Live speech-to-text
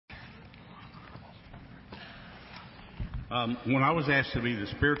When I was asked to be the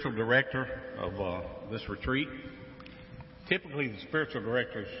spiritual director of this retreat, typically the spiritual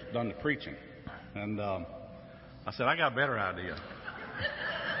director's done the preaching. And I said, I got a better idea.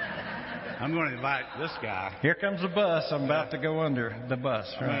 I'm going to invite this guy. Here comes the bus. I'm about to go under the bus.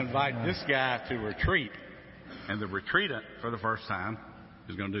 I'm going to invite this guy to retreat. And the retreatant, for the first time,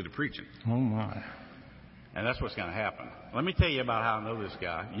 is going to do the preaching. Oh, my. And that's what's going to happen. Let me tell you about how I know this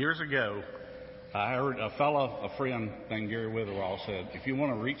guy. Years ago, I heard a friend named Gary Witherall said, if you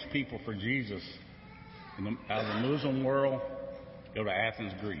want to reach people for Jesus out of the Muslim world, go to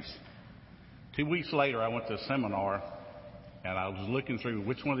Athens, Greece. 2 weeks later, I went to a seminar, and I was looking through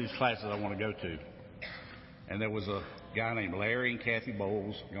which one of these classes I want to go to. And there was a guy named Larry and Kathy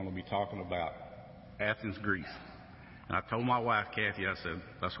Bowles going to be talking about Athens, Greece. And I told my wife, Kathy, I said,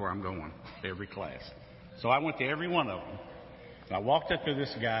 that's where I'm going, every class. So I went to every one of them. And I walked up to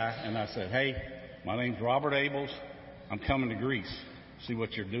this guy, and I said, hey, my name's Robert Abels. I'm coming to Greece. See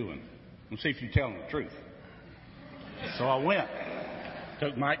what you're doing. And see if you're telling the truth. So I went.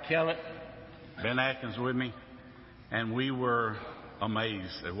 Took Mike Kellett, Ben Atkins with me, and we were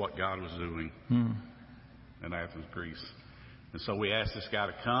amazed at what God was doing in Athens, Greece. And so we asked this guy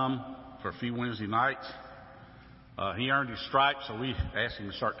to come for a few Wednesday nights. He earned his stripes, so we asked him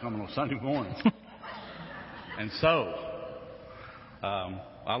to start coming on Sunday mornings. And so,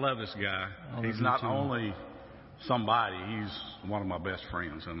 I love this guy. He's not only somebody, he's one of my best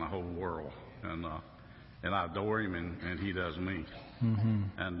friends in the whole world. And I adore him, and he does me. Mm-hmm.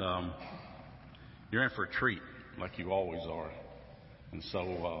 And you're in for a treat, like you always are. And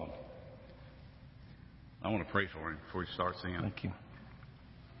so, I want to pray for him before he starts in. Thank you.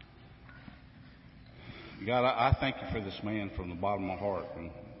 God, I thank you for this man from the bottom of my heart.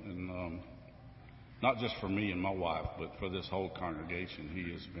 And not just for me and my wife, but for this whole congregation.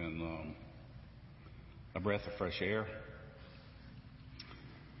 He has been a breath of fresh air.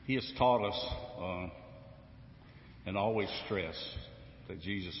 He has taught us and always stressed that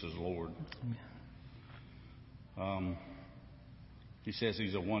Jesus is Lord. He says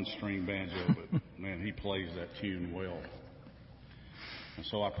he's a one-string banjo, but man, he plays that tune well. And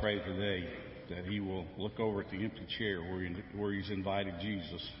so I pray today that he will look over at the empty chair where he's invited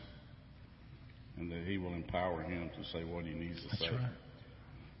Jesus, and that he will empower him to say what he needs to say. Right.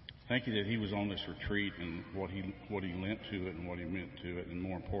 Thank you that he was on this retreat and what he lent to it and what he meant to it, and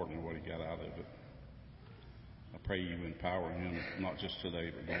more importantly, what he got out of it. I pray you empower him, not just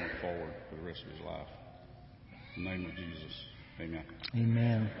today, but going forward for the rest of his life. In the name of Jesus, amen.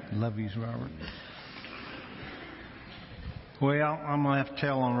 Amen. Love you, Robert. Well, I'm going to have to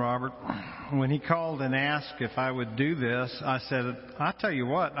tell on Robert. When he called and asked if I would do this, I said, I'll tell you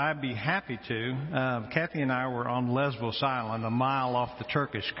what, I'd be happy to. Kathy and I were on Lesbos Island, a mile off the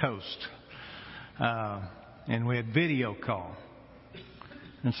Turkish coast. And we had video call.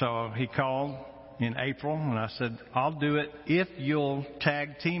 And so he called in April, and I said, I'll do it if you'll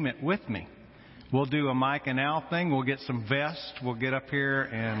tag team it with me. We'll do a Mike and Al thing. We'll get some vests. We'll get up here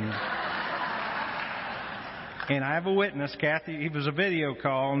and I have a witness. Kathy, he was a video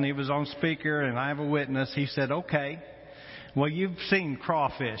call and he was on speaker, and I have a witness. He said, okay. Well, you've seen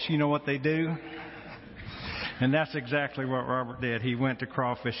crawfish. You know what they do? And that's exactly what Robert did. He went to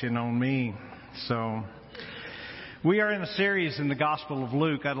crawfishing on me. So we are in a series in the Gospel of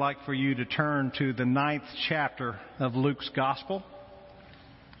Luke. I'd like for you to turn to the 9th chapter of Luke's Gospel.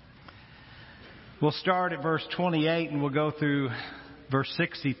 We'll start at verse 28 and we'll go through verse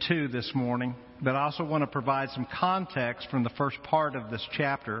 62 this morning. But I also want to provide some context from the first part of this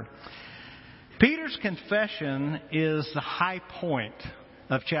chapter. Peter's confession is the high point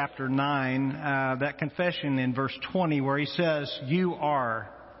of chapter 9. That confession in verse 20 where he says, you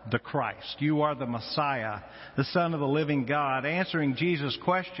are the Christ. You are the Messiah, the Son of the living God. Answering Jesus'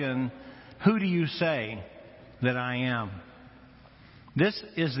 question, who do you say that I am? This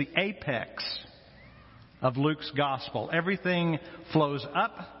is the apex of Luke's gospel. Everything flows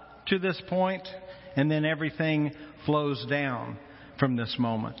up to this point, and then everything flows down from this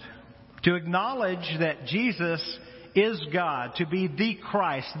moment. To acknowledge that Jesus is God, to be the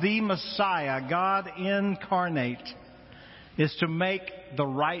Christ, the Messiah, God incarnate, is to make the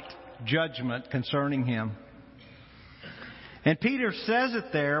right judgment concerning Him. And Peter says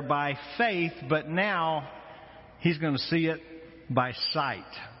it there by faith, but now he's going to see it by sight.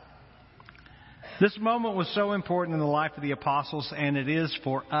 This moment was so important in the life of the apostles, and it is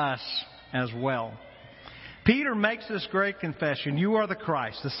for us as well. Peter makes this great confession, you are the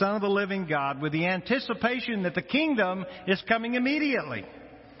Christ, the Son of the living God, with the anticipation that the kingdom is coming immediately.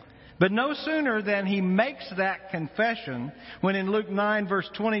 But no sooner than he makes that confession, when in Luke 9 verse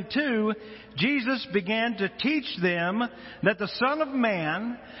 22, Jesus began to teach them that the Son of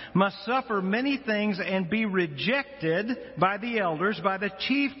Man must suffer many things and be rejected by the elders, by the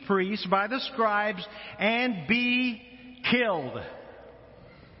chief priests, by the scribes, and be killed.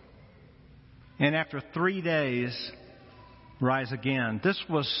 And after 3 days, rise again. This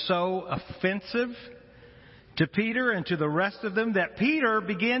was so offensive to Peter and to the rest of them that Peter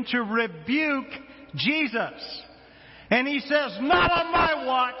began to rebuke Jesus. And he says, "Not on my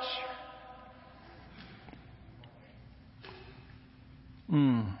watch."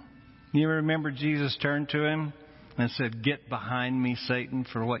 You remember Jesus turned to him and said, "Get behind me, Satan,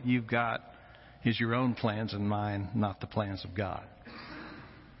 for what you've got is your own plans and mine, not the plans of God."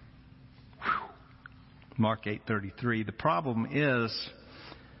 Whew. Mark 8:33. The problem is,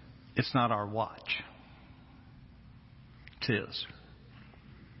 it's not our watch. It is.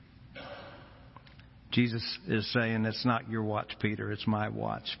 Jesus is saying, it's not your watch, Peter, it's my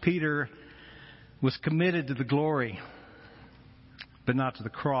watch. Peter was committed to the glory, but not to the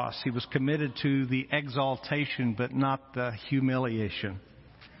cross. He was committed to the exaltation, but not the humiliation.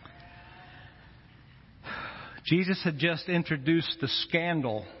 Jesus had just introduced the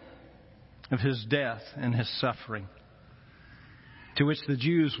scandal of his death and his suffering, to which the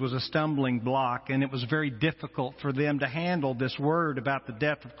Jews was a stumbling block, and it was very difficult for them to handle this word about the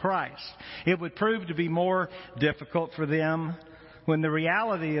death of Christ. It would prove to be more difficult for them when the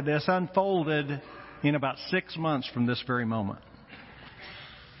reality of this unfolded in about 6 months from this very moment.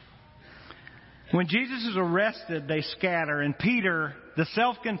 When Jesus is arrested, they scatter, and Peter, the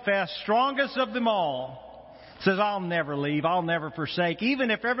self-confessed strongest of them all, says, "I'll never leave, I'll never forsake.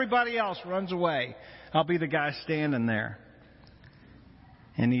 Even if everybody else runs away, I'll be the guy standing there."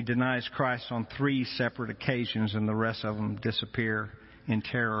 And he denies Christ on 3 separate occasions, and the rest of them disappear in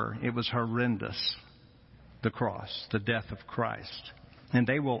terror. It was horrendous, the cross, the death of Christ. And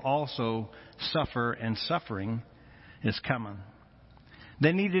they will also suffer, and suffering is coming.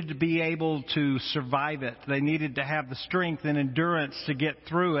 They needed to be able to survive it. They needed to have the strength and endurance to get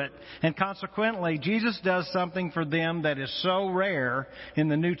through it. And consequently, Jesus does something for them that is so rare in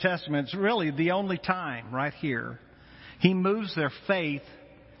the New Testament. It's really the only time right here. He moves their faith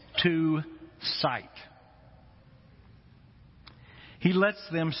to sight. He lets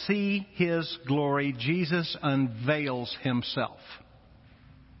them see His glory. Jesus unveils Himself.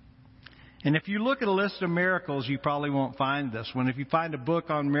 And if you look at a list of miracles, you probably won't find this one. If you find a book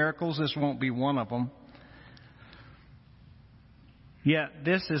on miracles, this won't be one of them. Yet,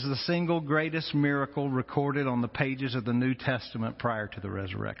 this is the single greatest miracle recorded on the pages of the New Testament prior to the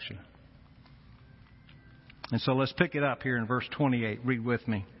resurrection. And so let's pick it up here in verse 28. Read with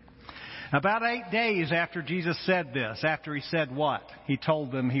me. About 8 days after Jesus said this, after He said what? He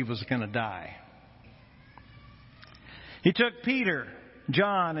told them He was going to die. He took Peter,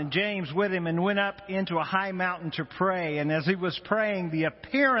 John, and James with Him and went up into a high mountain to pray. And as He was praying, the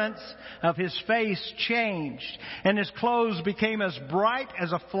appearance of His face changed, and His clothes became as bright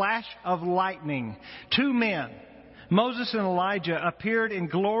as a flash of lightning. 2 men, Moses and Elijah, appeared in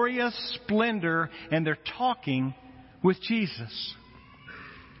glorious splendor, and they're talking with Jesus.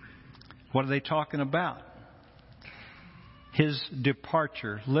 What are they talking about? His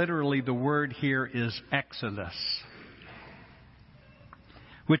departure. Literally, the word here is Exodus,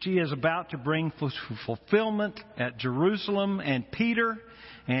 which He is about to bring fulfillment at Jerusalem. And Peter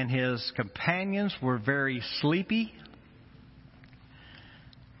and his companions were very sleepy.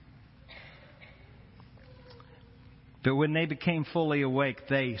 But when they became fully awake,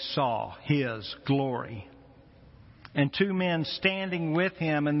 they saw His glory. And 2 men standing with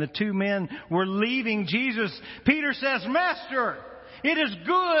Him, and the 2 men were leaving Jesus. Peter says, "Master, it is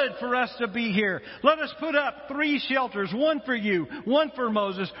good for us to be here. Let us put up 3 shelters, one for you, one for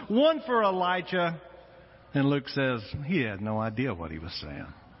Moses, one for Elijah." And Luke says he had no idea what he was saying.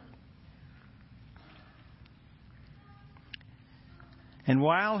 And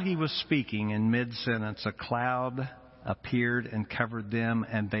while he was speaking in mid-sentence, a cloud appeared and covered them,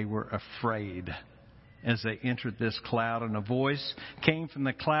 and they were afraid as they entered this cloud. And a voice came from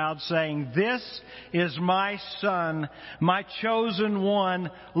the cloud saying, "This is my Son, my chosen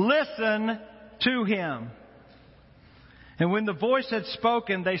one. Listen to Him." And when the voice had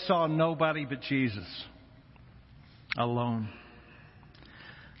spoken, they saw nobody but Jesus alone.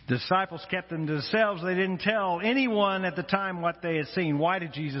 The disciples kept them to themselves. They didn't tell anyone at the time what they had seen. Why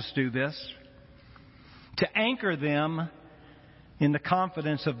did Jesus do this? To anchor them in the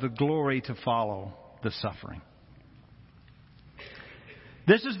confidence of the glory to follow the suffering.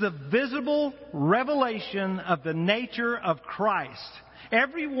 This is the visible revelation of the nature of Christ.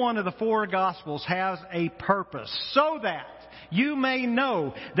 Every one of the four Gospels has a purpose, so that you may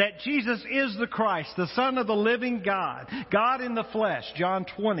know that Jesus is the Christ, the Son of the living God, God in the flesh, John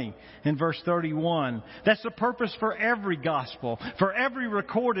 20 and verse 31. That's the purpose for every Gospel. For every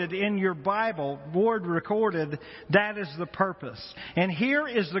recorded in your Bible, word recorded, that is the purpose. And here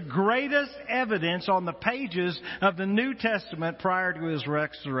is the greatest evidence on the pages of the New Testament prior to His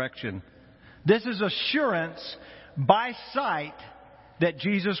resurrection. This is assurance by sight that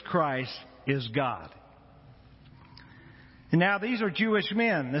Jesus Christ is God. And now these are Jewish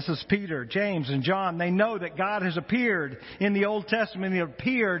men. This is Peter, James, and John. They know that God has appeared in the Old Testament. He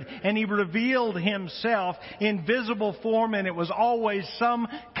appeared and He revealed Himself in visible form, and it was always some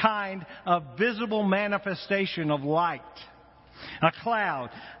kind of visible manifestation of light. A cloud,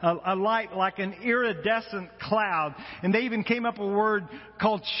 a light like an iridescent cloud. And they even came up with a word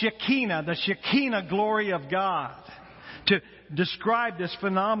called Shekinah, the Shekinah glory of God, to describe this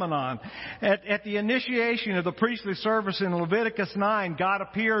phenomenon. At the initiation of the priestly service in Leviticus 9, God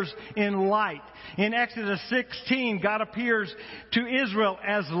appears in light. In Exodus 16, God appears to Israel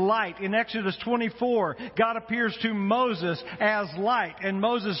as light. In Exodus 24, God appears to Moses as light. And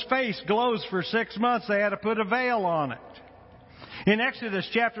Moses' face glows for 6 months. They had to put a veil on it. In Exodus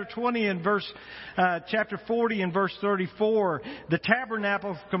chapter 20 and chapter 40 and verse 34, the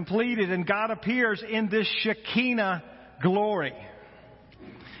tabernacle completed and God appears in this Shekinah glory.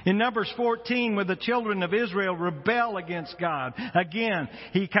 In Numbers 14, when the children of Israel rebel against God, again,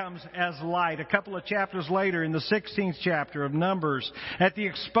 He comes as light. A couple of chapters later, in the 16th chapter of Numbers, at the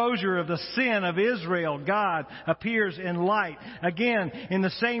exposure of the sin of Israel, God appears in light. Again, in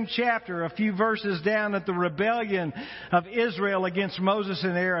the same chapter, a few verses down, at the rebellion of Israel against Moses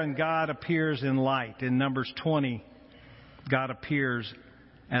and Aaron, God appears in light. In Numbers 20, God appears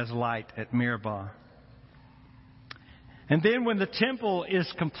as light at Meribah. And then when the temple is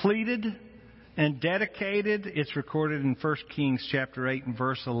completed and dedicated, it's recorded in 1 Kings chapter 8 and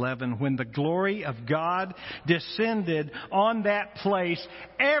verse 11, when the glory of God descended on that place,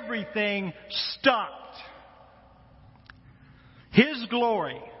 everything stopped. His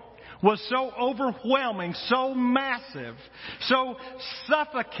glory was so overwhelming, so massive, so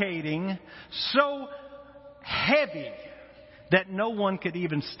suffocating, so heavy that no one could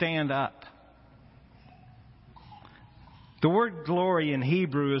even stand up. The word glory in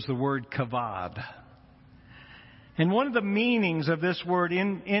Hebrew is the word kavod. And one of the meanings of this word,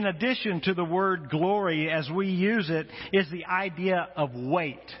 in addition to the word glory as we use it, is the idea of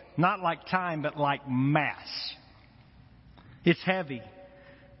weight. Not like time, but like mass. It's heavy.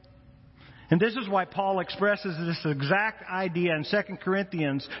 And this is why Paul expresses this exact idea in 2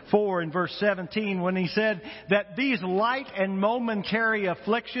 Corinthians 4 and verse 17 when he said that these light and momentary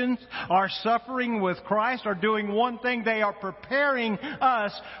afflictions are suffering with Christ, are doing one thing. They are preparing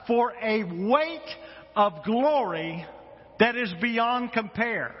us for a weight of glory that is beyond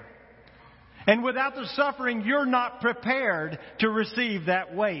compare. And without the suffering, you're not prepared to receive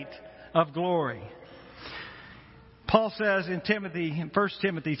that weight of glory. Paul says in 1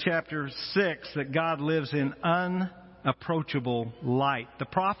 Timothy chapter 6 that God lives in unapproachable light. The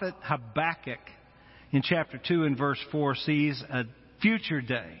prophet Habakkuk in chapter 2 and verse 4 sees a future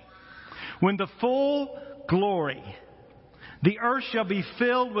day when the full glory, the earth shall be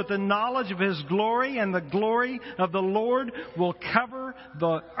filled with the knowledge of His glory, and the glory of the Lord will cover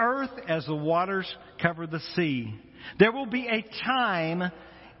the earth as the waters cover the sea. There will be a time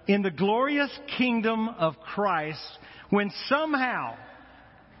in the glorious kingdom of Christ when somehow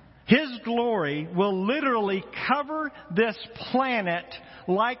His glory will literally cover this planet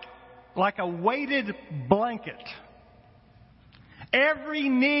like a weighted blanket. Every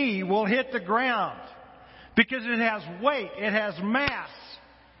knee will hit the ground because it has weight, it has mass,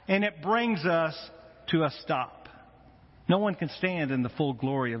 and it brings us to a stop. No one can stand in the full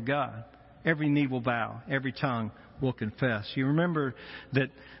glory of God. Every knee will bow, every tongue will confess. You remember that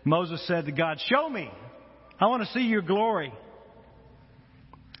Moses said to God, "Show me. I want to see your glory."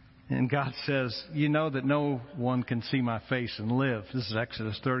 And God says, "You know that no one can see my face and live." This is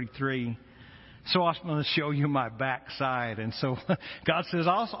Exodus 33. "So I'm going to show you my backside." And so God says,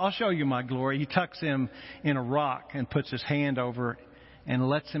 I'll show you my glory. He tucks him in a rock and puts his hand over and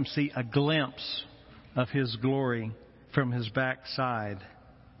lets him see a glimpse of His glory from his backside,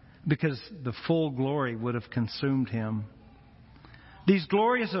 because the full glory would have consumed him. These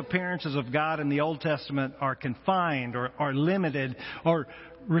glorious appearances of God in the Old Testament are confined or are limited or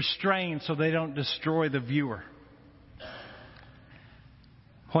restrained so they don't destroy the viewer.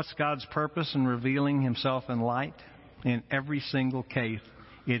 What's God's purpose in revealing Himself in light? In every single case,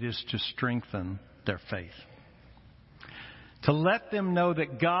 it is to strengthen their faith. To let them know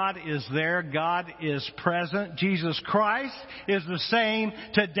that God is there, God is present. Jesus Christ is the same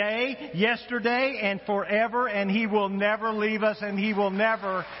today, yesterday, and forever, and He will never leave us and He will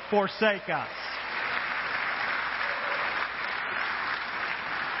never forsake us.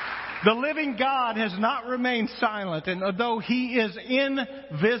 The living God has not remained silent, and although He is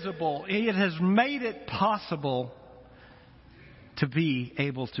invisible, it has made it possible to be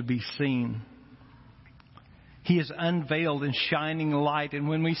able to be seen. He is unveiled in shining light. And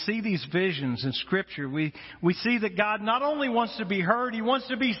when we see these visions in Scripture, we see that God not only wants to be heard, He wants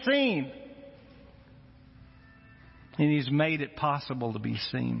to be seen. And He's made it possible to be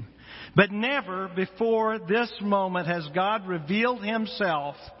seen. But never before this moment has God revealed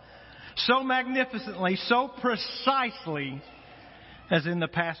Himself so magnificently, so precisely as in the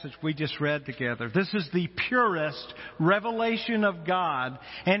passage we just read together. This is the purest revelation of God.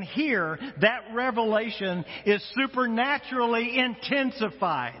 And here, that revelation is supernaturally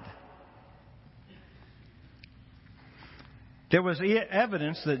intensified. There was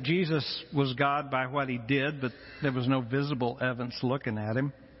evidence that Jesus was God by what He did, but there was no visible evidence looking at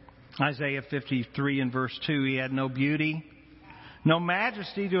Him. Isaiah 53 and verse 2, He had no beauty, no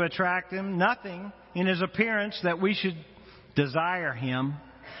majesty to attract Him, nothing in His appearance that we should desire Him.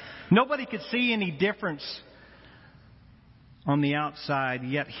 Nobody could see any difference on the outside,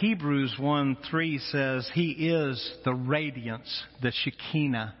 yet Hebrews 1:3 says He is the radiance, the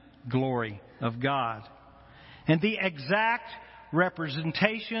Shekinah glory of God, and the exact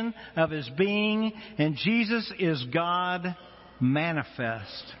representation of His being, and Jesus is God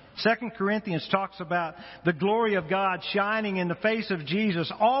manifest. 2 Corinthians talks about the glory of God shining in the face of Jesus,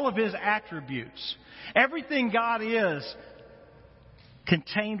 all of His attributes. Everything God is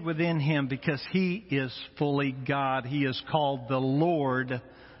contained within Him because He is fully God. He is called the Lord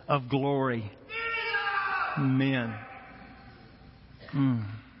of glory. Amen.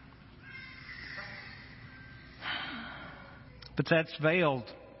 But that's veiled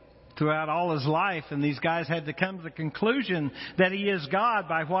throughout all His life, and these guys had to come to the conclusion that He is God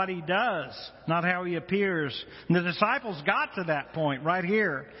by what He does, not how He appears. And the disciples got to that point right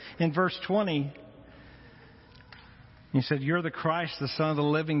here in verse 20. He said, "You're the Christ, the Son of the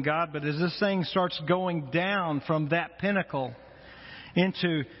living God." But as this thing starts going down from that pinnacle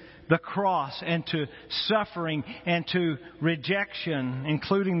into the cross and to suffering and to rejection,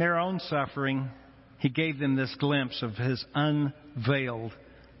 including their own suffering, He gave them this glimpse of His unveiled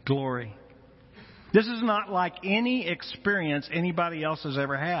glory. This is not like any experience anybody else has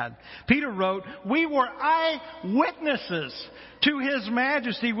ever had. Peter wrote, "We were eyewitnesses to His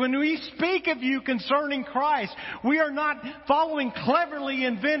majesty. When we speak of you concerning Christ, we are not following cleverly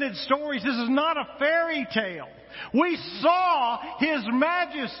invented stories. This is not a fairy tale. We saw His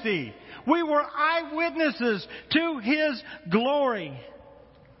majesty. We were eyewitnesses to His glory."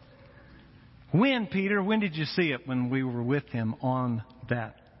 When, Peter? When did you see it? When we were with Him on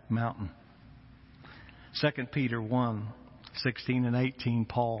that mountain. 2 Peter 1:16 and 18,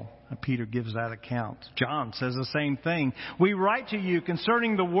 Peter gives that account. John says the same thing. "We write to you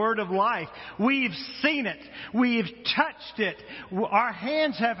concerning the word of life. We've seen it. We've touched it. Our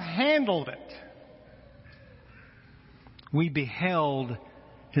hands have handled it. We beheld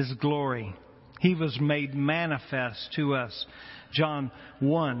His glory. He was made manifest to us." John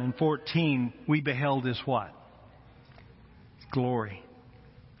 1:14, we beheld His what? Glory.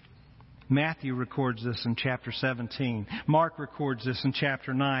 Matthew records this in chapter 17. Mark records this in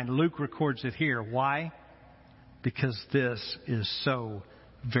chapter 9. Luke records it here. Why? Because this is so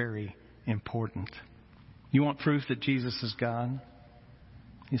very important. You want proof that Jesus is God?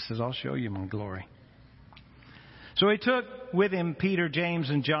 He says, "I'll show you my glory." So He took with Him Peter, James,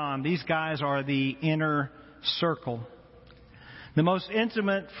 and John. These guys are the inner circle. The most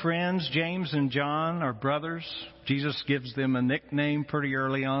intimate friends, James and John, are brothers. Jesus gives them a nickname pretty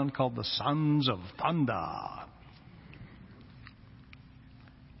early on called the Sons of Thunder.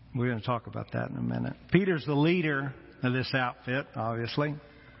 We're going to talk about that in a minute. Peter's the leader of this outfit, obviously.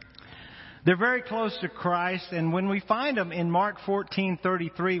 They're very close to Christ, and when we find them in Mark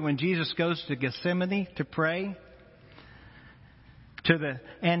 14:33, when Jesus goes to Gethsemane to pray, to the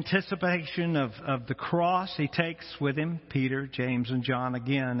anticipation of the cross, He takes with Him Peter, James, and John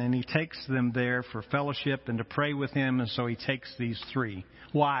again, and He takes them there for fellowship and to pray with Him, and so He takes these three.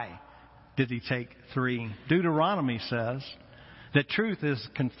 Why did He take three? Deuteronomy says That truth is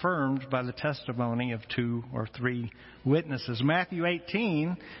confirmed by the testimony of 2 or 3 witnesses. Matthew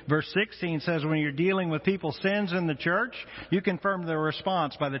 18, verse 16 says, when you're dealing with people's sins in the church, you confirm their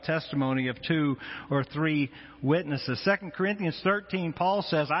response by the testimony of 2 or 3 witnesses. 2 Corinthians 13, Paul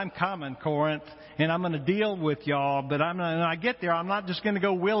says, I'm coming, Corinth, and I'm going to deal with y'all, but when I get there, I'm not just going to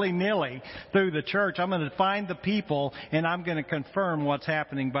go willy-nilly through the church. I'm going to find the people, and I'm going to confirm what's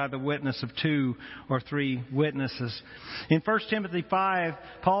happening by the witness of 2 or 3 witnesses. In 1 Timothy 5,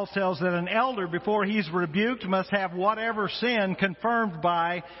 Paul tells that an elder, before he's rebuked, must have whatever sin confirmed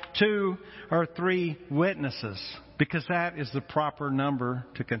by 2 or 3 witnesses, because that is the proper number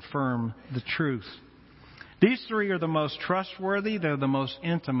to confirm the truth. These 3 are the most trustworthy. They're the most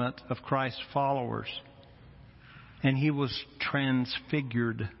intimate of Christ's followers. And he was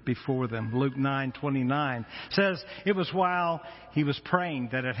transfigured before them. Luke 9:29 says it was while he was praying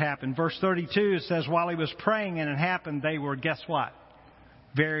that it happened. Verse 32 says while he was praying and it happened, they were, guess what?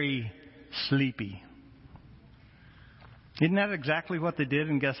 Very sleepy. Isn't that exactly what they did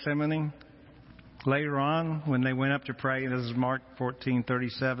in Gethsemane? Later on, when they went up to pray, and this is Mark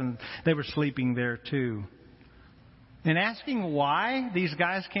 14:37, they were sleeping there too. And asking why these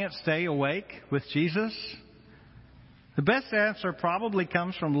guys can't stay awake with Jesus, the best answer probably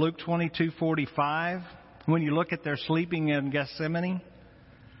comes from Luke 22:45. When you look at their sleeping in Gethsemane, it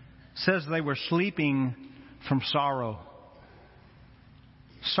says they were sleeping from sorrow.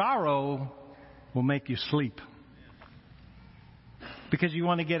 Sorrow will make you sleep. Because you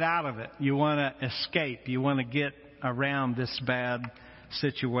want to get out of it. You want to escape. You want to get around this bad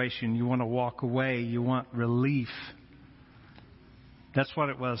situation. You want to walk away. You want relief. That's what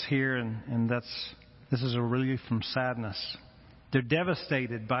it was here, and this is a relief from sadness. They're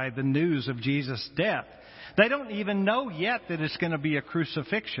devastated by the news of Jesus' death. They don't even know yet that it's going to be a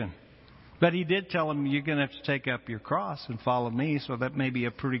crucifixion. But he did tell them, you're going to have to take up your cross and follow me, so that may be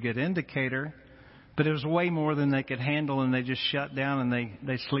a pretty good indicator. But it was way more than they could handle, and they just shut down and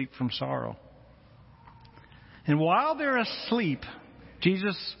they sleep from sorrow. And while they're asleep,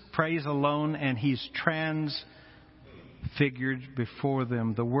 Jesus prays alone, and he's transfigured before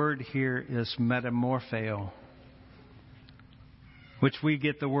them. The word here is metamorpheo, which we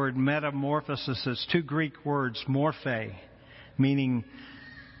get the word metamorphosis. It's 2 Greek words, morphe, meaning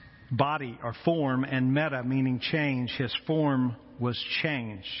body or form, and meta, meaning change. His form was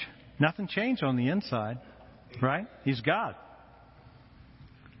changed. Nothing changed on the inside, right? He's God.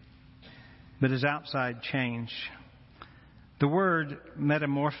 But his outside changed. The word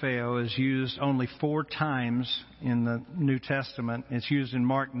metamorpheo is used only 4 times in the New Testament. It's used in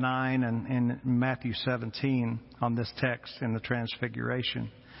Mark 9 and in Matthew 17 on this text in the Transfiguration.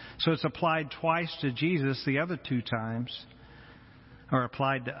 So it's applied twice to Jesus. The other 2 times are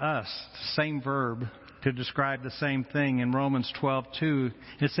applied to us. Same verb to describe the same thing. In Romans 12:2,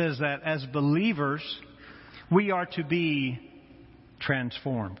 it says that as believers, we are to be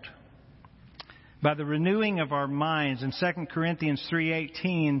transformed by the renewing of our minds. In 2 Corinthians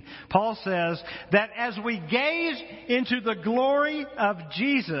 3:18, Paul says that as we gaze into the glory of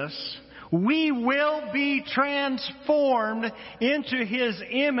Jesus, we will be transformed into his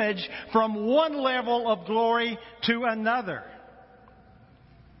image from one level of glory to another.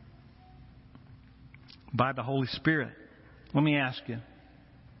 By the Holy Spirit. Let me ask you,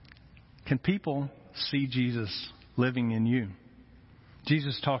 can people see Jesus living in you?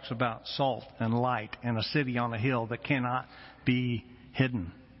 Jesus talks about salt and light and a city on a hill that cannot be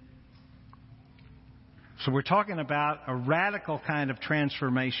hidden. So we're talking about a radical kind of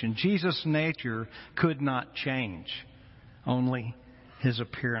transformation. Jesus' nature could not change, only his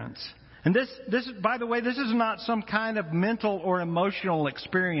appearance. And this, by the way, this is not some kind of mental or emotional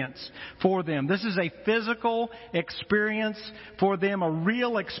experience for them. This is a physical experience for them, a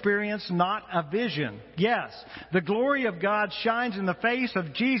real experience, not a vision. Yes, the glory of God shines in the face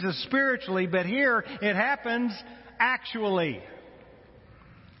of Jesus spiritually, but here it happens actually.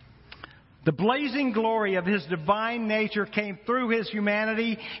 The blazing glory of his divine nature came through his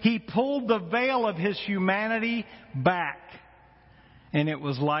humanity. He pulled the veil of his humanity back. And it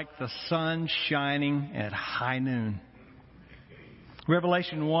was like the sun shining at high noon.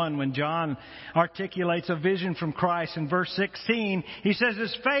 Revelation 1, when John articulates a vision from Christ in verse 16, he says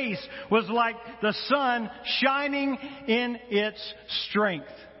his face was like the sun shining in its strength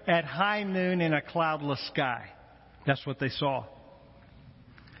at high noon in a cloudless sky. That's what they saw.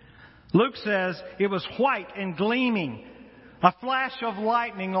 Luke says it was white and gleaming, a flash of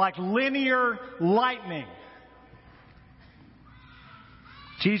lightning like linear lightning.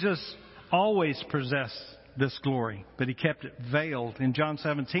 Jesus always possessed this glory, but he kept it veiled. In John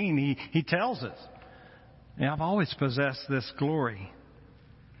 17, he tells us I've always possessed this glory.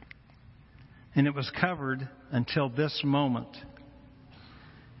 And it was covered until this moment.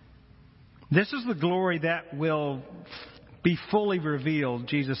 This is the glory that will be fully revealed,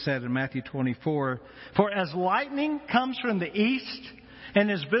 Jesus said in Matthew 24. For as lightning comes from the east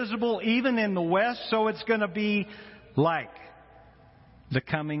and is visible even in the west, so it's going to be like the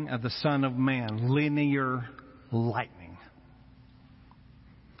coming of the Son of Man, linear lightning.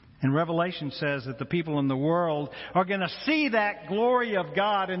 And Revelation says that the people in the world are going to see that glory of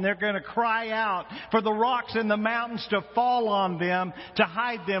God, and they're going to cry out for the rocks and the mountains to fall on them to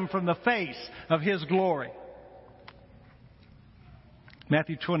hide them from the face of His glory.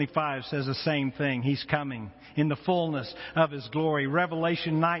 Matthew 25 says the same thing. He's coming in the fullness of His glory.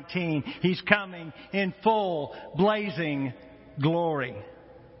 Revelation 19, He's coming in full, blazing glory.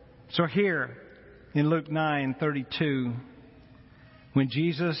 So here in Luke 9:32, when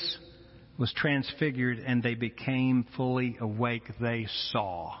Jesus was transfigured and they became fully awake, they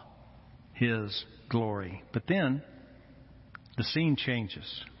saw His glory. But then the scene changes.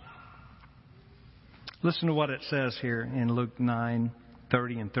 Listen to what it says here in Luke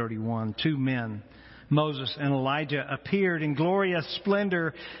 9:30 and 31. Two men, Moses and Elijah, appeared in glorious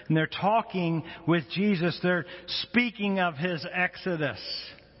splendor, and they're talking with Jesus. They're speaking of His exodus,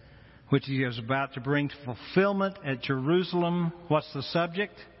 which He was about to bring to fulfillment at Jerusalem. What's the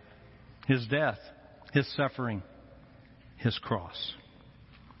subject? His death, His suffering, His cross.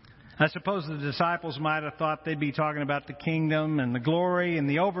 I suppose the disciples might have thought they'd be talking about the kingdom and the glory and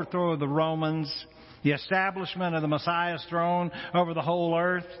the overthrow of the Romans, the establishment of the Messiah's throne over the whole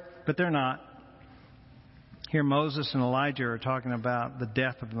earth, but they're not. Here Moses and Elijah are talking about the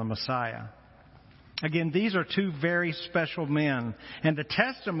death of the Messiah. Again, these are two very special men, and the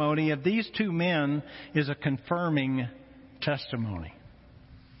testimony of these two men is a confirming testimony.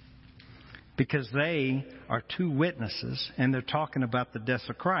 Because they are two witnesses, and they're talking about the death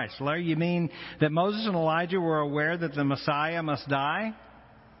of Christ. Larry, you mean that Moses and Elijah were aware that the Messiah must die?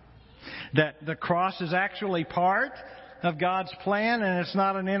 That the cross is actually part of God's plan and it's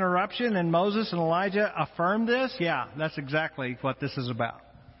not an interruption, and Moses and Elijah affirmed this? Yeah, that's exactly what this is about.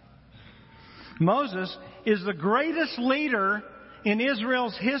 Moses is the greatest leader in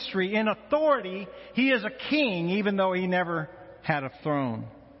Israel's history. In authority, he is a king, even though he never had a throne.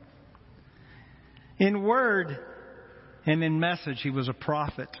 In word and in message, he was a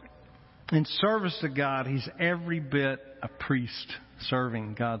prophet. In service to God, he's every bit a priest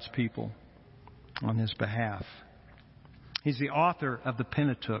serving God's people on His behalf. He's the author of the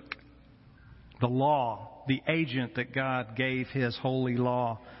Pentateuch, the law, the agent that God gave His holy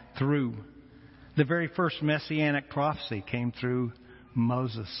law through. The very first messianic prophecy came through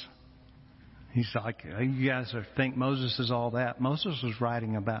Moses. He's like, you guys think Moses is all that. Moses was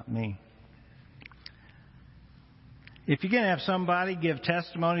writing about me. If you're going to have somebody give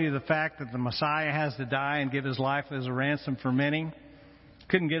testimony to the fact that the Messiah has to die and give His life as a ransom for many,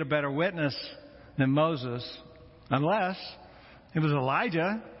 couldn't get a better witness than Moses, unless it was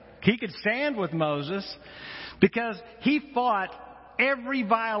Elijah. He could stand with Moses because he fought every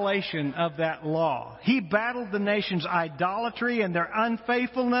violation of that law. He battled the nation's idolatry and their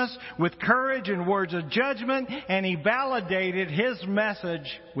unfaithfulness with courage and words of judgment, and he validated his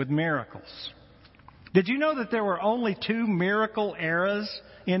message with miracles. Did you know that there were only two miracle eras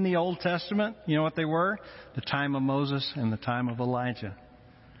in the Old Testament? You know what they were? The time of Moses and the time of Elijah.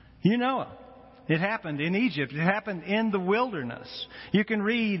 You know it. It happened in Egypt. It happened in the wilderness. You can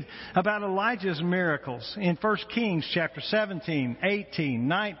read about Elijah's miracles in 1 Kings chapter 17, 18,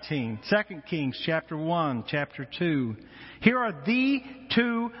 19, 2 Kings chapter 1, chapter 2. Here are the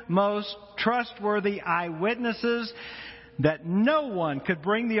two most trustworthy eyewitnesses that no one could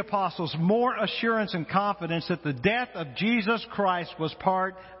bring the apostles more assurance and confidence that the death of Jesus Christ was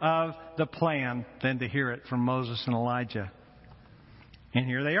part of the plan than to hear it from Moses and Elijah. And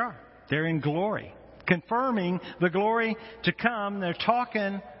here they are. They're in glory, confirming the glory to come. They're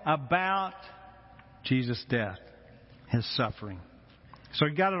talking about Jesus' death, His suffering. So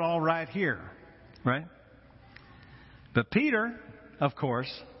you got it all right here, right? But Peter, of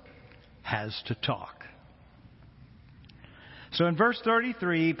course, has to talk. So in verse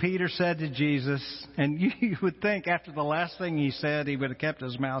 33, Peter said to Jesus, and you would think after the last thing he said, he would have kept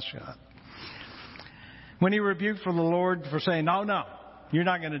his mouth shut. When he rebuked for the Lord for saying, no, you're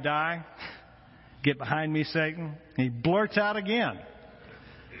not going to die. Get behind me, Satan. And he blurts out again,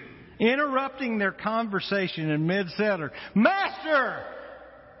 interrupting their conversation in mid-sentence. Master,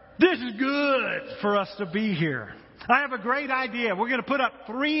 this is good for us to be here. I have a great idea. We're going to put up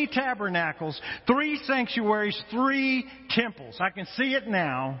 3 tabernacles, 3 sanctuaries, 3 temples. I can see it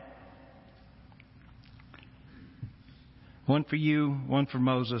now. One for you, one for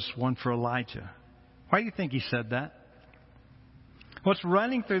Moses, one for Elijah. Why do you think he said that? What's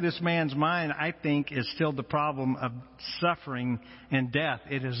running through this man's mind, I think, is still the problem of suffering and death.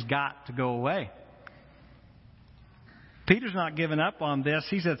 It has got to go away. Peter's not giving up on this.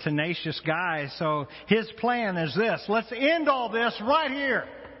 He's a tenacious guy. So his plan is this. Let's end all this right here.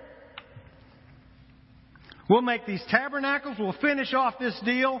 We'll make these tabernacles. We'll finish off this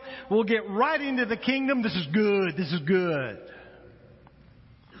deal. We'll get right into the kingdom. This is good. This is good.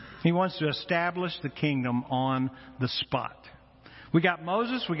 He wants to establish the kingdom on the spot. We got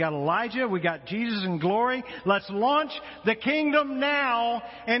Moses, we got Elijah, we got Jesus in glory. Let's launch the kingdom now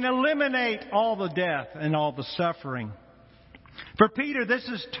and eliminate all the death and all the suffering. For Peter, this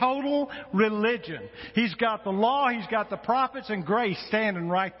is total religion. He's got the law, he's got the prophets, and grace standing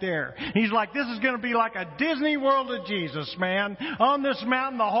right there. He's like, this is going to be like a Disney World of Jesus, man. On this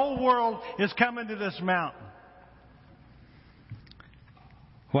mountain, the whole world is coming to this mountain.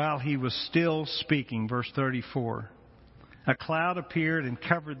 While he was still speaking, verse 34, a cloud appeared and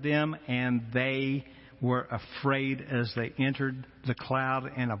covered them, and they were afraid as they entered the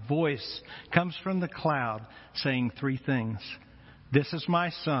cloud. And a voice comes from the cloud saying three things. This is my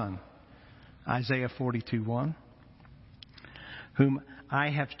son, Isaiah 42:1, whom I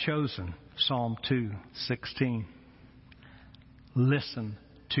have chosen, Psalm 2:16. Listen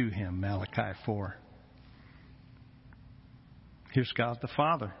to him, Malachi 4. Here's God the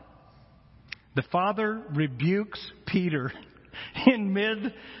Father. The Father rebukes Peter in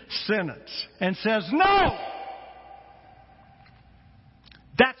mid-sentence and says, no!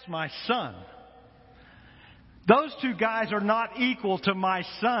 That's my son. Those two guys are not equal to my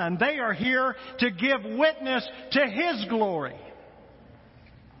son. They are here to give witness to his glory.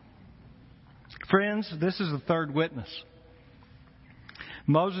 Friends, this is the third witness.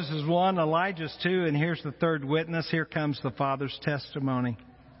 Moses is one, Elijah's two, and here's the third witness. Here comes the Father's testimony.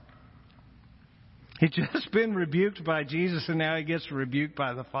 He'd just been rebuked by Jesus, and now he gets rebuked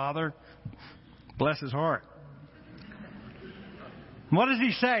by the Father. Bless his heart. What does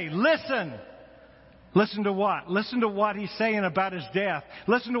he say? Listen. Listen to what? Listen to what he's saying about his death.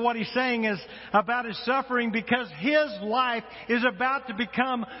 Listen to what he's saying is about his suffering, because his life is about to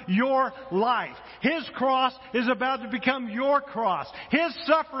become your life. His cross is about to become your cross. His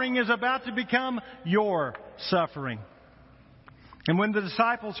suffering is about to become your suffering. And when the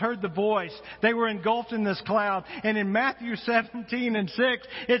disciples heard the voice, they were engulfed in this cloud. And in Matthew 17:6,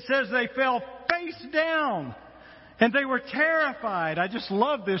 it says they fell face down. And they were terrified. I just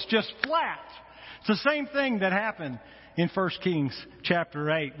love this, just flat. It's the same thing that happened in 1 Kings chapter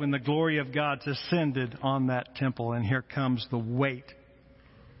 8 when the glory of God descended on that temple. And here comes the weight.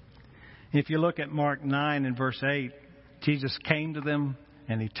 If you look at Mark 9 and verse 8, Jesus came to them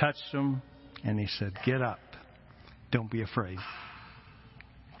and he touched them and he said, get up. Don't be afraid.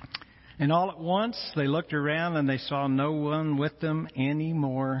 And all at once they looked around and they saw no one with them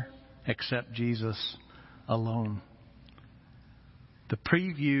anymore except Jesus alone. The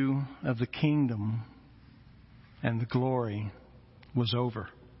preview of the kingdom and the glory was over.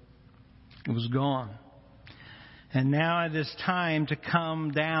 It was gone. And now it is time to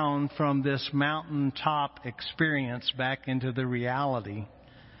come down from this mountaintop experience back into the reality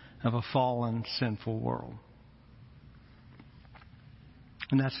of a fallen, sinful world.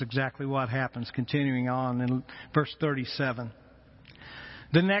 And that's exactly what happens. Continuing on in verse 37.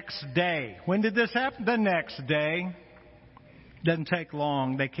 The next day. When did this happen? The next day. Doesn't take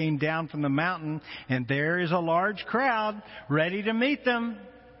long. They came down from the mountain, and there is a large crowd ready to meet them.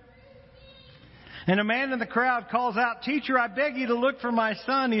 And a man in the crowd calls out, Teacher, I beg you to look for my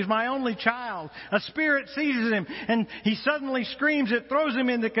son. He's my only child. A spirit seizes him, and he suddenly screams. It throws him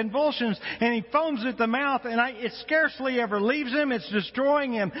into convulsions, and he foams at the mouth, and it scarcely ever leaves him. It's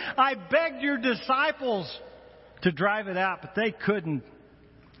destroying him. I begged your disciples to drive it out, but they couldn't.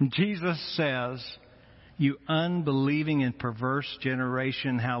 And Jesus says, you unbelieving and perverse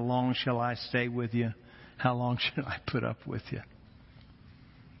generation, how long shall I stay with you? How long shall I put up with you?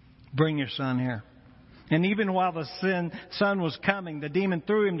 Bring your son here. And even while the son was coming, the demon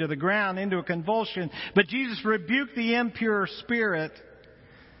threw him to the ground into a convulsion. But Jesus rebuked the impure spirit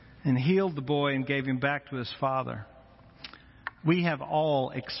and healed the boy and gave him back to his father. We have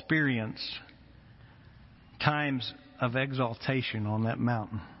all experienced times of exaltation on that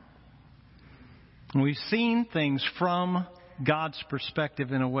mountain. And we've seen things from God's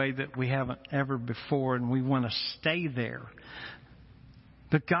perspective in a way that we haven't ever before, and we want to stay there.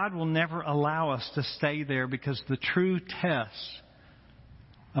 But God will never allow us to stay there, because the true test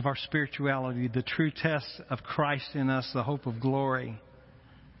of our spirituality, the true test of Christ in us, the hope of glory,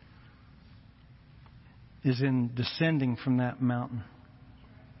 is in descending from that mountain.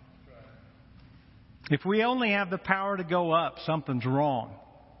 If we only have the power to go up, something's wrong.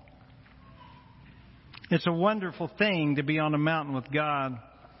 It's a wonderful thing to be on a mountain with God,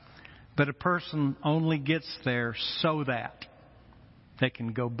 but a person only gets there so that they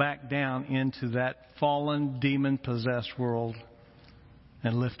can go back down into that fallen, demon-possessed world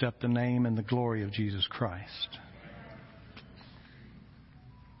and lift up the name and the glory of Jesus Christ.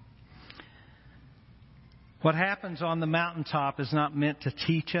 What happens on the mountaintop is not meant to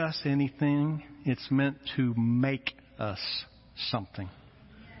teach us anything. It's meant to make us something.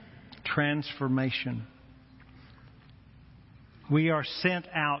 Transformation. We are sent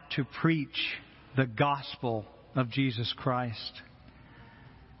out to preach the gospel of Jesus Christ.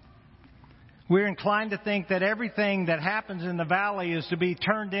 We're inclined to think that everything that happens in the valley is to be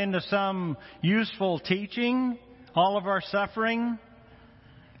turned into some useful teaching, all of our suffering.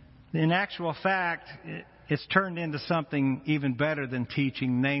 In actual fact, it's turned into something even better than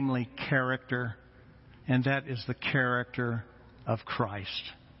teaching, namely character. And that is the character of Christ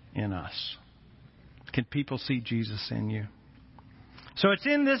in us. Can people see Jesus in you? So it's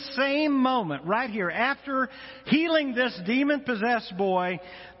in this same moment, right here, after healing this demon-possessed boy,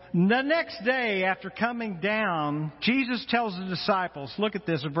 the next day after coming down, Jesus tells the disciples, look at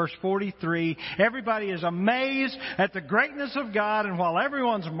this in verse 43, everybody is amazed at the greatness of God, and while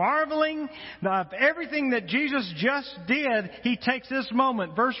everyone's marveling of everything that Jesus just did, He takes this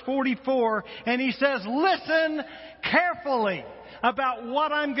moment, verse 44, and He says, listen carefully about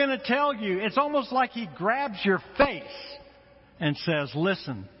what I'm going to tell you. It's almost like He grabs your face and says,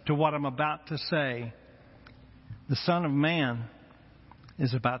 listen to what I'm about to say. The Son of Man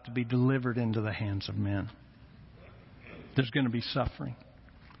is about to be delivered into the hands of men. There's going to be suffering.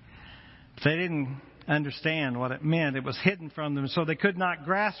 They didn't understand what it meant. It was hidden from them, so they could not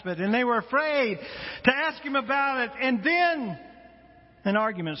grasp it. And they were afraid to ask Him about it. And then an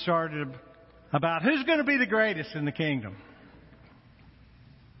argument started about who's going to be the greatest in the kingdom.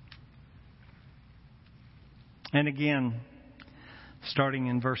 And again, starting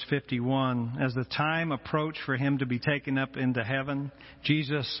in verse 51, as the time approached for Him to be taken up into heaven,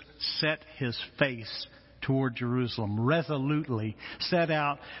 Jesus set His face toward Jerusalem, resolutely set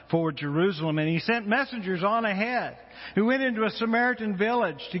out for Jerusalem. And He sent messengers on ahead who went into a Samaritan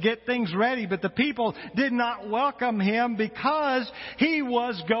village to get things ready. But the people did not welcome Him because He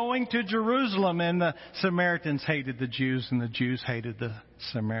was going to Jerusalem. And the Samaritans hated the Jews and the Jews hated the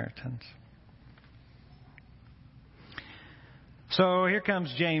Samaritans. So here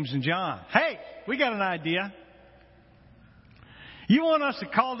comes James and John. Hey, we got an idea. You want us to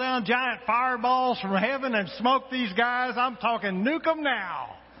call down giant fireballs from heaven and smoke these guys? I'm talking nuke them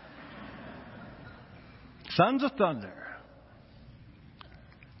now. Sons of thunder.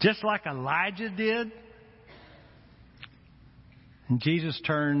 Just like Elijah did. And Jesus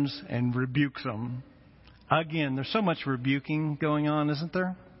turns and rebukes them. Again, there's so much rebuking going on, isn't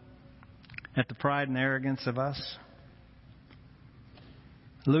there? At the pride and arrogance of us.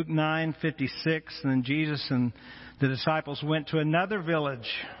 Luke 9:56, and then Jesus and the disciples went to another village.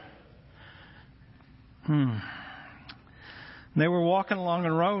 They were walking along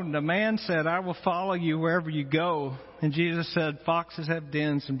a road, and a man said, I will follow you wherever you go. And Jesus said, foxes have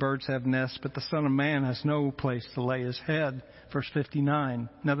dens and birds have nests, but the Son of Man has no place to lay His head. Verse 59,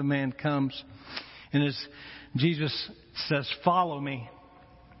 another man comes, and as Jesus says, follow me.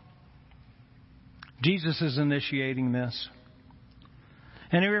 Jesus is initiating this.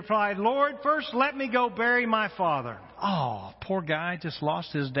 And he replied, Lord, first let me go bury my father. Oh, poor guy just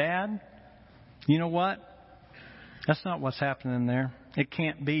lost his dad. You know what? That's not what's happening there. It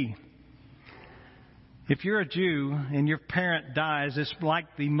can't be. If you're a Jew and your parent dies, it's like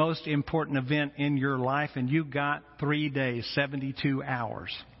the most important event in your life, and you got 3 days, 72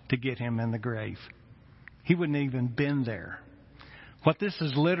 hours to get him in the grave. He wouldn't even been there. What this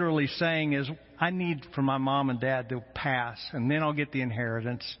is literally saying is, I need for my mom and dad to pass, and then I'll get the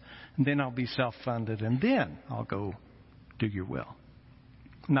inheritance, and then I'll be self-funded, and then I'll go do your will.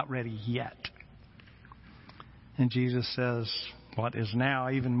 I'm not ready yet. And Jesus says, what is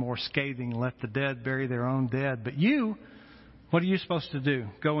now even more scathing, let the dead bury their own dead. But you, what are you supposed to do?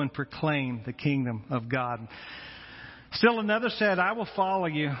 Go and proclaim the kingdom of God. Still another said, I will follow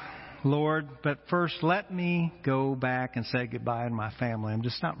you, Lord, but first let me go back and say goodbye to my family. I'm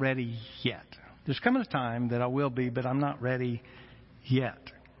just not ready yet. There's coming a time that I will be, but I'm not ready yet.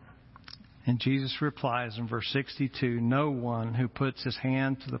 And Jesus replies in verse 62, no one who puts his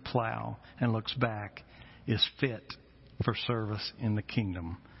hand to the plow and looks back is fit for service in the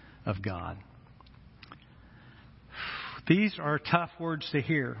kingdom of God. These are tough words to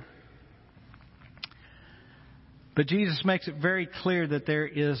hear. But Jesus makes it very clear that there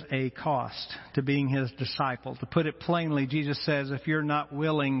is a cost to being His disciple. To put it plainly, Jesus says, if you're not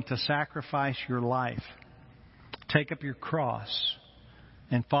willing to sacrifice your life, take up your cross,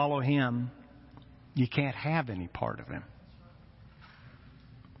 and follow Him, you can't have any part of Him.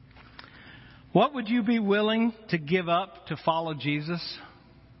 What would you be willing to give up to follow Jesus?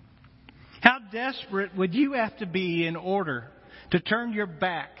 How desperate would you have to be in order to turn your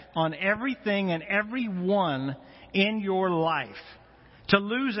back on everything and everyone in your life, to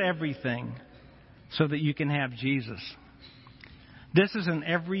lose everything so that you can have Jesus? This is an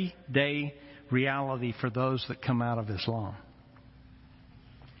everyday reality for those that come out of Islam.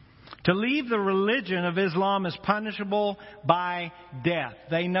 To leave the religion of Islam is punishable by death.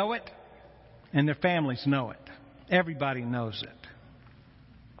 They know it, and their families know it. Everybody knows it.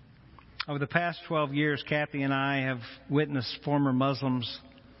 Over the past 12 years, Kathy and I have witnessed former Muslims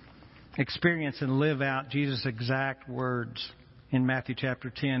experience and live out Jesus' exact words in Matthew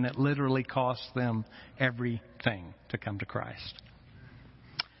chapter 10 that literally cost them everything to come to Christ.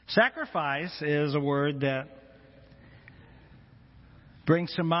 Sacrifice is a word that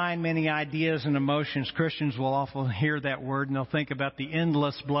brings to mind many ideas and emotions. Christians will often hear that word and they'll think about the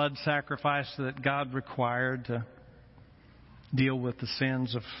endless blood sacrifice that God required to deal with the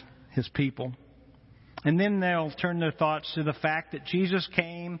sins of His people. And then they'll turn their thoughts to the fact that Jesus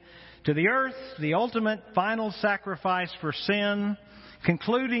came to the earth, the ultimate final sacrifice for sin,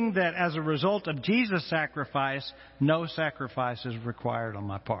 concluding that as a result of Jesus' sacrifice, no sacrifice is required on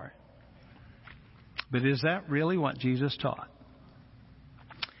my part. But is that really what Jesus taught?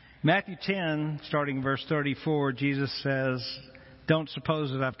 Matthew 10, starting verse 34, Jesus says, "Don't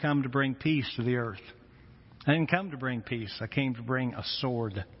suppose that I've come to bring peace to the earth. I didn't come to bring peace. I came to bring a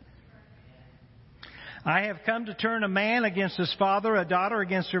sword. I have come to turn a man against his father, a daughter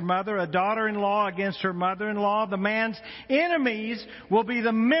against her mother, a daughter-in-law against her mother-in-law. The man's enemies will be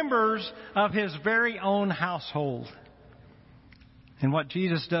the members of his very own household." And what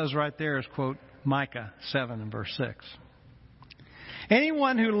Jesus does right there is quote Micah 7 and verse 6.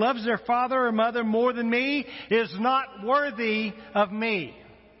 "Anyone who loves their father or mother more than me is not worthy of me.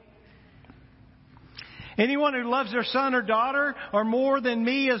 Anyone who loves their son or daughter or more than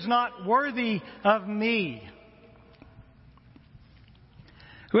me is not worthy of me.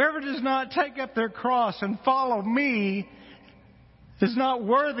 Whoever does not take up their cross and follow me is not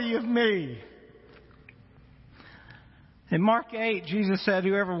worthy of me." In Mark 8, Jesus said,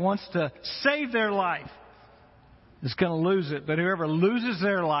 "Whoever wants to save their life is going to lose it. But whoever loses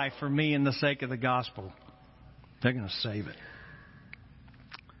their life for me in the sake of the gospel, they're going to save it."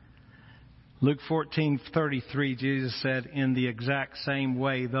 Luke 14:33, Jesus said, "In the exact same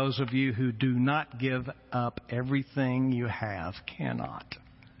way, those of you who do not give up everything you have cannot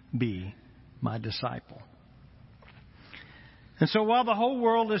be my disciple." And so while the whole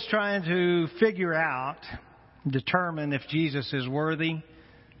world is trying to figure out, determine if Jesus is worthy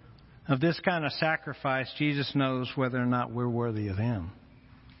of this kind of sacrifice, Jesus knows whether or not we're worthy of Him.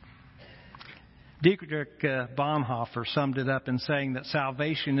 Dietrich Bonhoeffer summed it up in saying that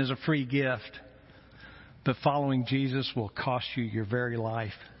salvation is a free gift, but following Jesus will cost you your very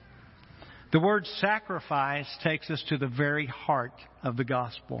life. The word sacrifice takes us to the very heart of the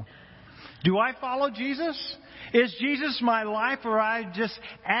gospel. Do I follow Jesus? Is Jesus my life, or I just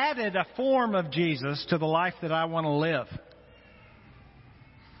added a form of Jesus to the life that I want to live?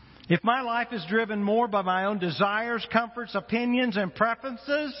 If my life is driven more by my own desires, comforts, opinions, and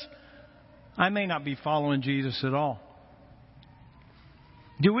preferences, I may not be following Jesus at all.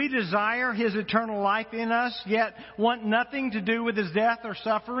 Do we desire His eternal life in us, yet want nothing to do with His death or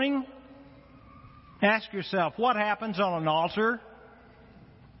suffering? Ask yourself, what happens on an altar?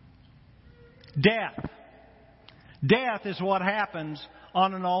 Death. Death is what happens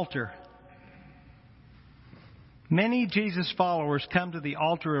on an altar. Many Jesus followers come to the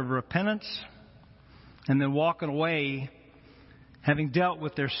altar of repentance and then walk away having dealt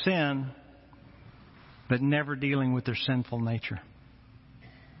with their sin, but never dealing with their sinful nature.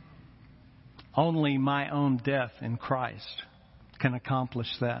 Only my own death in Christ can accomplish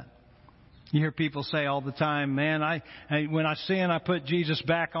that. You hear people say all the time, "Man, when I sin, I put Jesus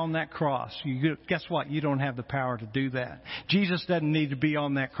back on that cross." Guess what? You don't have the power to do that. Jesus doesn't need to be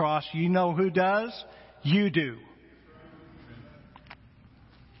on that cross. You know who does? You do.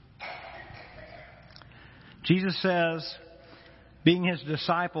 Jesus says being His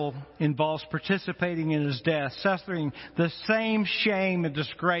disciple involves participating in His death, suffering the same shame and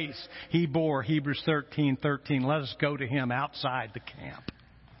disgrace He bore. Hebrews 13:13. Let us go to Him outside the camp.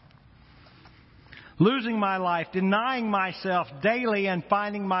 Losing my life, denying myself daily, and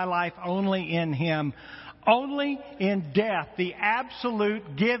finding my life only in Him. Only in death, the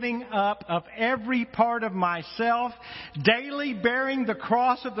absolute giving up of every part of myself, daily bearing the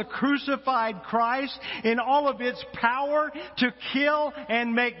cross of the crucified Christ in all of its power to kill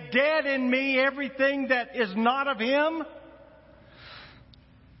and make dead in me everything that is not of Him.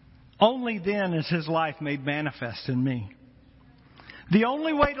 Only then is His life made manifest in me. The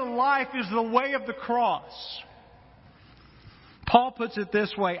only way to life is the way of the cross. Paul puts it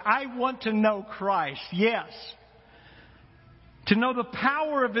this way: I want to know Christ, yes. To know the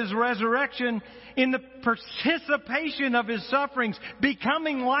power of His resurrection in the participation of His sufferings,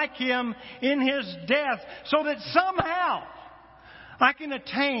 becoming like Him in His death, so that somehow I can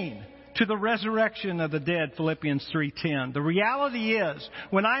attain to the resurrection of the dead, Philippians 3:10. The reality is,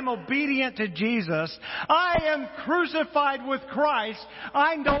 when I'm obedient to Jesus, I am crucified with Christ.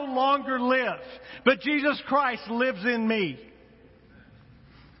 I no longer live, but Jesus Christ lives in me.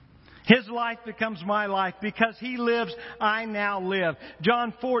 His life becomes my life. Because He lives, I now live.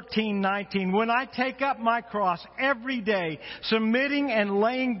 John 14:19. When I take up my cross every day, submitting and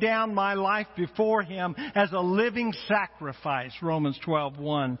laying down my life before Him as a living sacrifice, Romans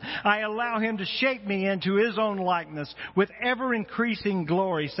 12:1. I allow Him to shape me into His own likeness with ever-increasing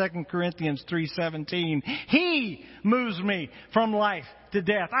glory, 2 Corinthians 3:17. He moves me from life to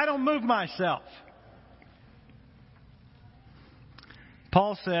death. I don't move myself.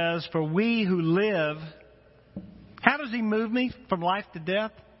 Paul says, for we who live, how does He move me from life to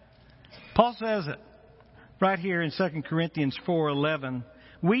death? Paul says it right here in 2 Corinthians 4:11.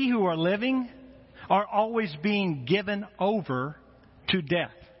 We who are living are always being given over to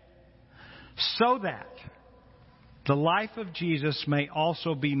death, so that the life of Jesus may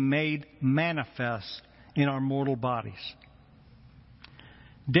also be made manifest in our mortal bodies.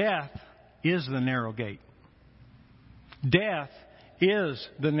 Death is the narrow gate. Death is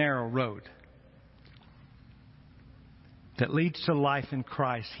the narrow road that leads to life in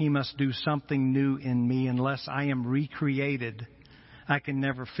Christ. He must do something new in me. Unless I am recreated, I can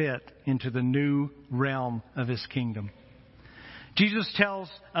never fit into the new realm of His kingdom. Jesus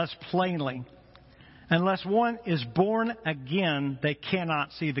tells us plainly, unless one is born again, they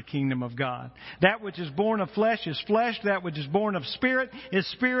cannot see the kingdom of God. That which is born of flesh is flesh. That which is born of spirit is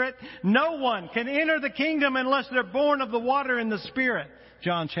spirit. No one can enter the kingdom unless they're born of the water and the Spirit.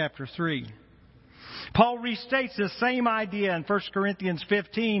 John chapter 3. Paul restates the same idea in 1 Corinthians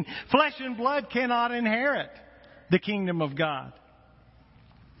 15. Flesh and blood cannot inherit the kingdom of God.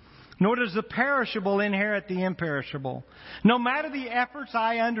 Nor does the perishable inherit the imperishable. No matter the efforts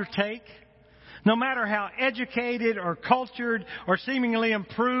I undertake, no matter how educated or cultured or seemingly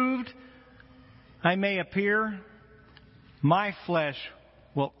improved I may appear, my flesh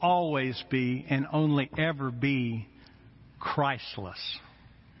will always be and only ever be Christless.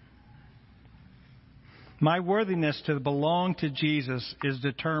 My worthiness to belong to Jesus is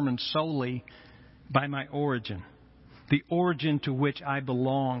determined solely by my origin, the origin to which I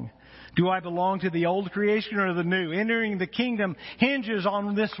belong. Do I belong to the old creation or the new? Entering the kingdom hinges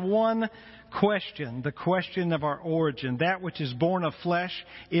on this one question, the question of our origin. That which is born of flesh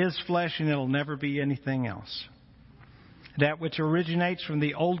is flesh, and it'll never be anything else. That which originates from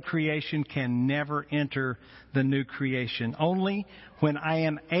the old creation can never enter the new creation. Only when I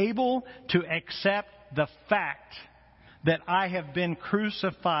am able to accept the fact that I have been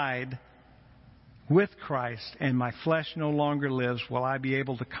crucified with Christ and my flesh no longer lives will I be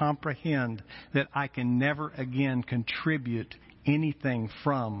able to comprehend that I can never again contribute anything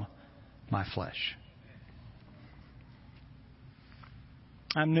from my flesh.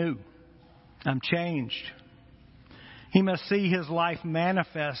 I'm new. I'm changed. He must see His life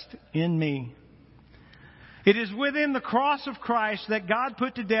manifest in me. It is within the cross of Christ that God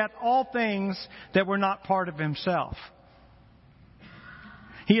put to death all things that were not part of Himself.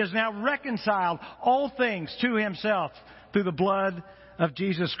 He has now reconciled all things to Himself through the blood of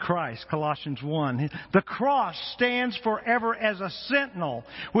Jesus Christ, Colossians 1. The cross stands forever as a sentinel,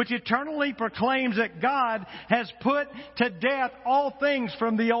 which eternally proclaims that God has put to death all things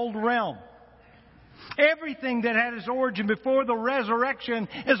from the old realm. Everything that had its origin before the resurrection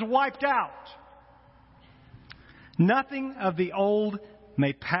is wiped out. Nothing of the old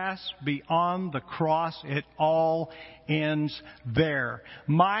may pass beyond the cross. It all ends there.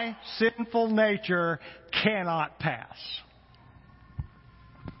 My sinful nature cannot pass.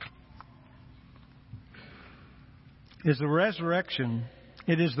 It is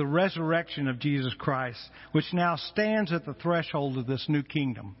the resurrection of Jesus Christ, which now stands at the threshold of this new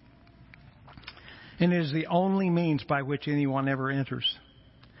kingdom. And it is the only means by which anyone ever enters.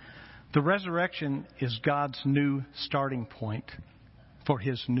 The resurrection is God's new starting point for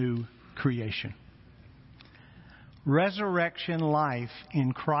His new creation. resurrection life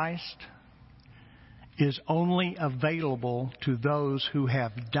in Christ is only available to those who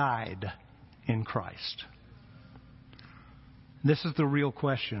have died in Christ. This is the real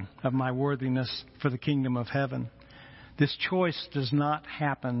question of my worthiness for the kingdom of heaven. This choice does not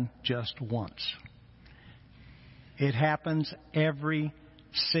happen just once. It happens every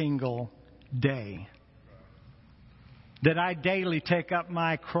single day. That I daily take up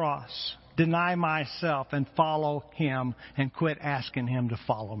my cross, deny myself, and follow Him, and quit asking Him to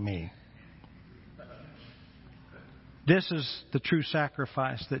follow me. This is the true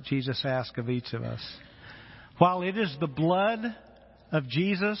sacrifice that Jesus asks of each of us. While it is the blood of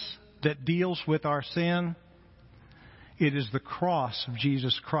Jesus that deals with our sin, it is the cross of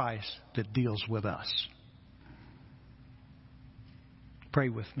Jesus Christ that deals with us. Pray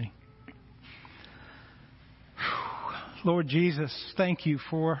with me. Lord Jesus, thank you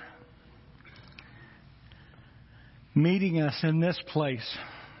for meeting us in this place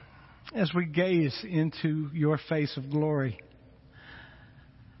as we gaze into your face of glory.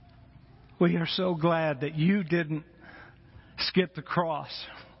 We are so glad that you didn't skip the cross.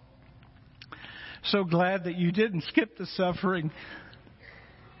 So glad that you didn't skip the suffering.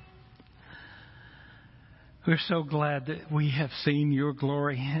 We're so glad that we have seen your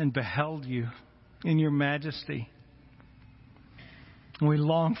glory and beheld you in your majesty. We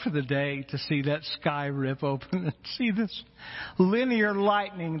long for the day to see that sky rip open and see this linear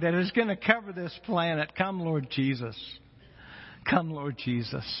lightning that is going to cover this planet. Come, Lord Jesus. Come, Lord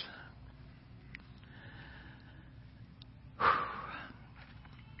Jesus.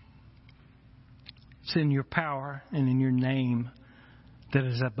 It's in your power and in your name that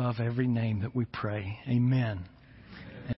is above every name that we pray. Amen.